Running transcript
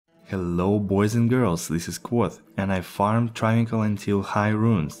Hello boys and girls, this is Quoth, and I farmed Travincal until high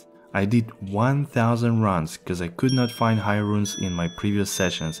runes. I did 1000 runs cause I could not find high runes in my previous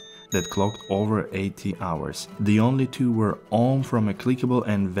sessions that clocked over 80 hours. The only two were Om from a clickable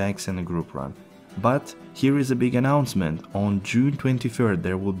and Vex in a group run. But here is a big announcement. On June 23rd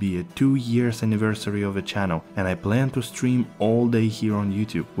there will be a 2 years anniversary of the channel, and I plan to stream all day here on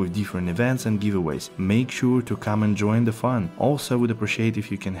YouTube with different events and giveaways. Make sure to come and join the fun. Also, I would appreciate if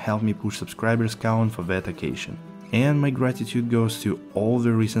you can help me push subscribers count for that occasion. And my gratitude goes to all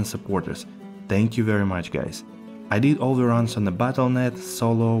the recent supporters. Thank you very much, guys. I did all the runs on the Battle.net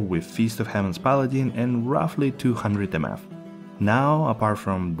solo with Feast of Heaven's Paladin and roughly 200 MF. Now, apart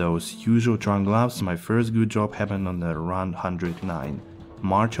from those usual trunk gloves, my first good job happened on the run 109,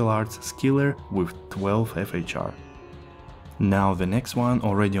 martial arts skiller with 12 FHR. Now the next one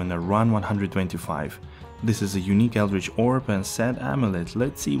already on the run 125. This is a unique Eldritch Orb and Sad Amulet,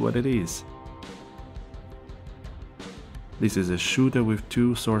 let's see what it is. This is a shooter with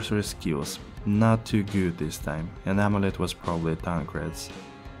 2 sorcerer skills, not too good this time, and Amulet was probably a Tancred's.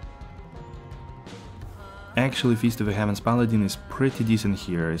 Actually, Feast of the Heaven's Paladin is pretty decent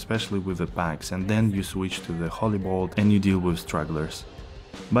here, especially with the packs, and then you switch to the Holy Bolt and you deal with strugglers.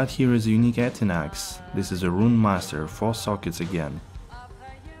 But here is a unique Etinax. This is a Rune Master, 4 sockets again.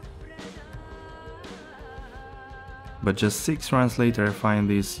 But just 6 runs later I find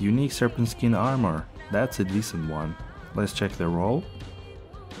this unique Serpent Skin armor. That's a decent one. Let's check the roll.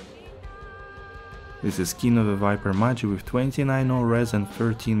 This is Skin of a Viper Magi with 29 no res and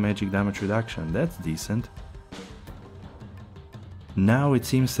 13 magic damage reduction, that's decent. Now it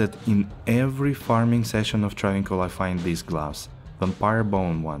seems that in every farming session of Travincal I find these gloves, Vampire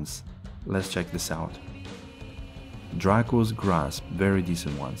Bone ones. Let's check this out. Draco's Grasp, very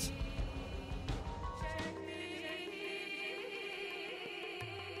decent ones.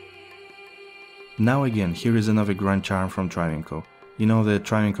 Now again, here is another Grand Charm from Travincal. You know that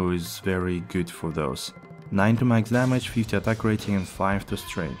Travincal is very good for those. 9 to max damage, 50 attack rating and 5 to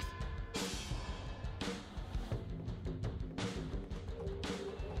strength.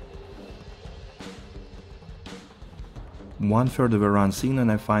 One third of a run scene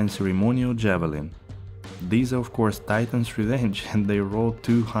and I find Ceremonial Javelin. These are of course Titan's Revenge and they roll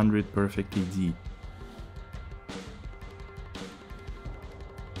 200 perfect ED.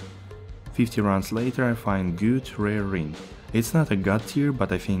 50 runs later I find good rare ring. It's not a god tier,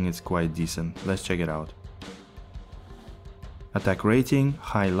 but I think it's quite decent. Let's check it out. Attack rating,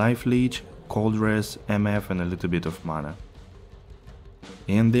 high life leech, cold res, MF and a little bit of mana.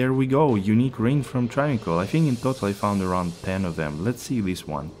 And there we go, unique ring from Travincal. I think in total I found around 10 of them. Let's see this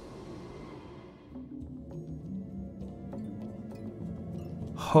one.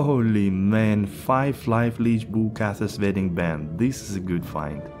 Holy man, 5 life leech Bullcather's Wedding Band. This is a good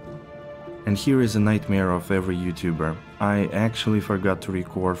find. And here is a nightmare of every YouTuber. I actually forgot to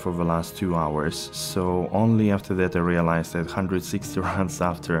record for the last 2 hours, so only after that I realized that 160 runs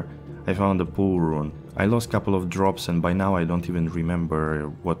after I found a pool rune. I lost a couple of drops and by now I don't even remember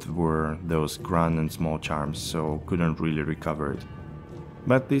what were those grand and small charms, so couldn't really recover it.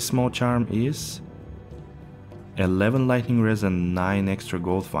 But this small charm is 11 lightning res and 9 extra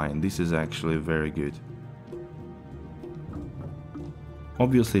gold fine. This is actually very good.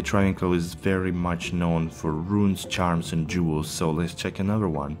 Obviously Travincal is very much known for runes, charms and jewels, so let's check another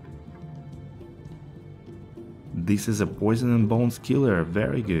one. This is a Poison and Bones killer,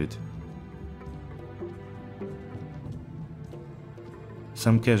 very good.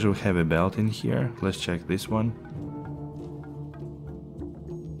 Some casual heavy belt in here, let's check this one.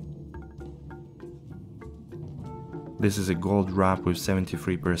 This is a gold wrap with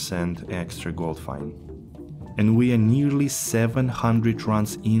 73% extra gold fine. And we are nearly 700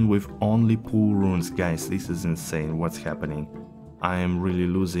 runs in with only pool runes, guys, this is insane, what's happening? I am really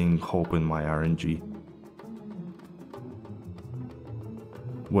losing hope in my RNG.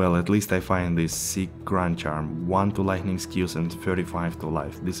 Well, at least I find this sick Grand Charm, 1 to lightning skills and 35 to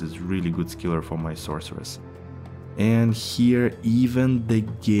life, this is really good skiller for my sorceress. And here even the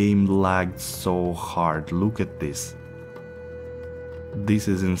game lagged so hard, look at this. This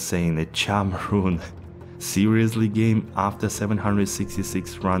is insane, a Charm rune. Seriously game, after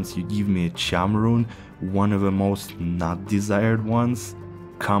 766 runs you give me a Charm rune, one of the most not desired ones?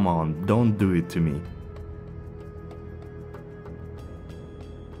 Come on, don't do it to me.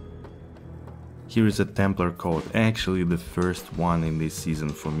 Here is a Templar coat, actually the first one in this season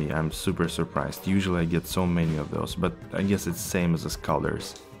for me, I'm super surprised, usually I get so many of those, but I guess it's same as the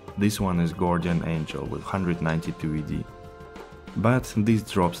Scalders. This one is Guardian Angel with 192 ED. But these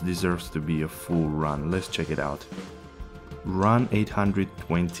drops deserves to be a full run, let's check it out. Run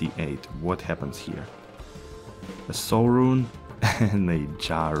 828. What happens here? A soul rune and a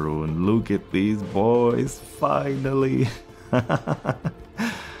JAH rune. Look at these boys, finally!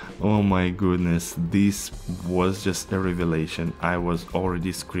 Oh my goodness, this was just a revelation. I was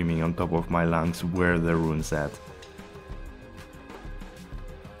already screaming on top of my lungs where the rune's at.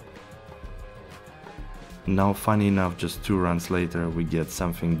 Now, funny enough, just 2 runs later we get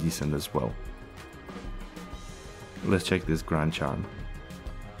something decent as well. Let's check this Grand Charm.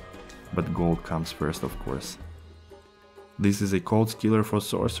 But gold comes first, of course. This is a cold skiller for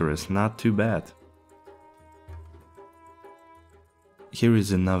sorceress, not too bad. Here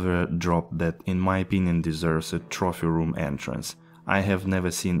is another drop that in my opinion deserves a trophy room entrance. I have never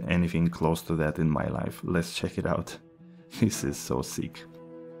seen anything close to that in my life. Let's check it out. This is so sick.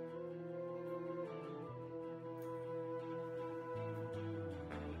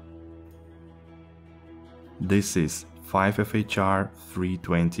 This is 5 FHR,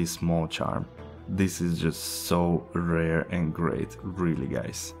 320 small charm. This is just so rare and great, really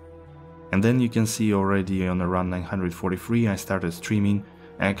guys. And then you can see already on around 943 I started streaming.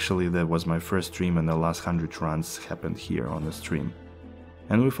 Actually that was my first stream and the last 100 runs happened here on the stream.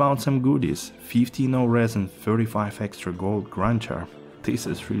 And we found some goodies, 50 no res and 35 extra gold Grand Charm. This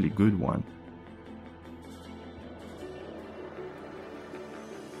is really good one.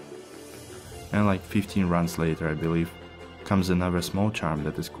 And like 15 runs later I believe, comes another small charm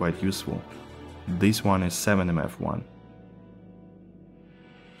that is quite useful. This one is 7 MF1.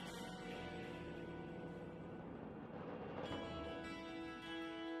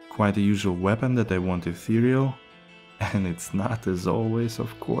 Quite a usual weapon that I want ethereal, and it's not as always,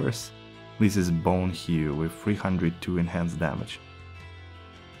 of course. This is Bone Heal with 302 enhanced damage.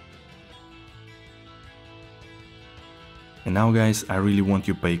 And now guys, I really want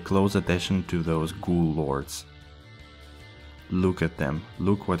you to pay close attention to those ghoul lords. Look at them,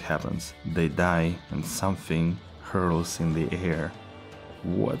 look what happens. They die and something hurls in the air.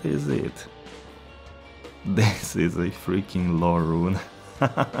 What is it? This is a freaking lore rune.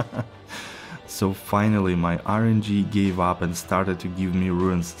 So finally my RNG gave up and started to give me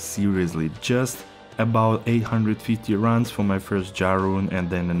runes. Seriously, just about 850 runs for my first JAH rune and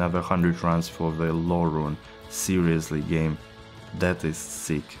then another 100 runs for the lore rune. Seriously game, that is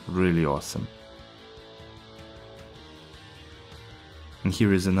sick, really awesome. And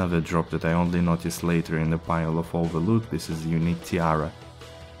here is another drop that I only noticed later in the pile of all the loot. This is a unique tiara.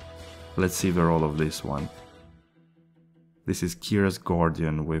 Let's see the roll of this one. This is Kira's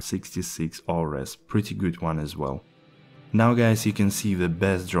Guardian with 66 Ores, pretty good one as well. Now guys, you can see the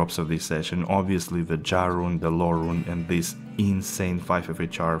best drops of this session, obviously the JAH rune, the lore rune and this insane 5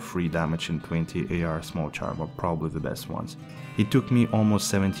 FHR, 3 damage and 20 AR small charm are probably the best ones. It took me almost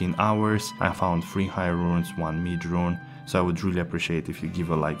 17 hours, I found 3 high runes, 1 mid rune, so I would really appreciate if you give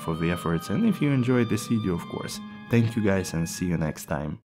a like for the efforts and if you enjoyed this video of course. Thank you guys and see you next time.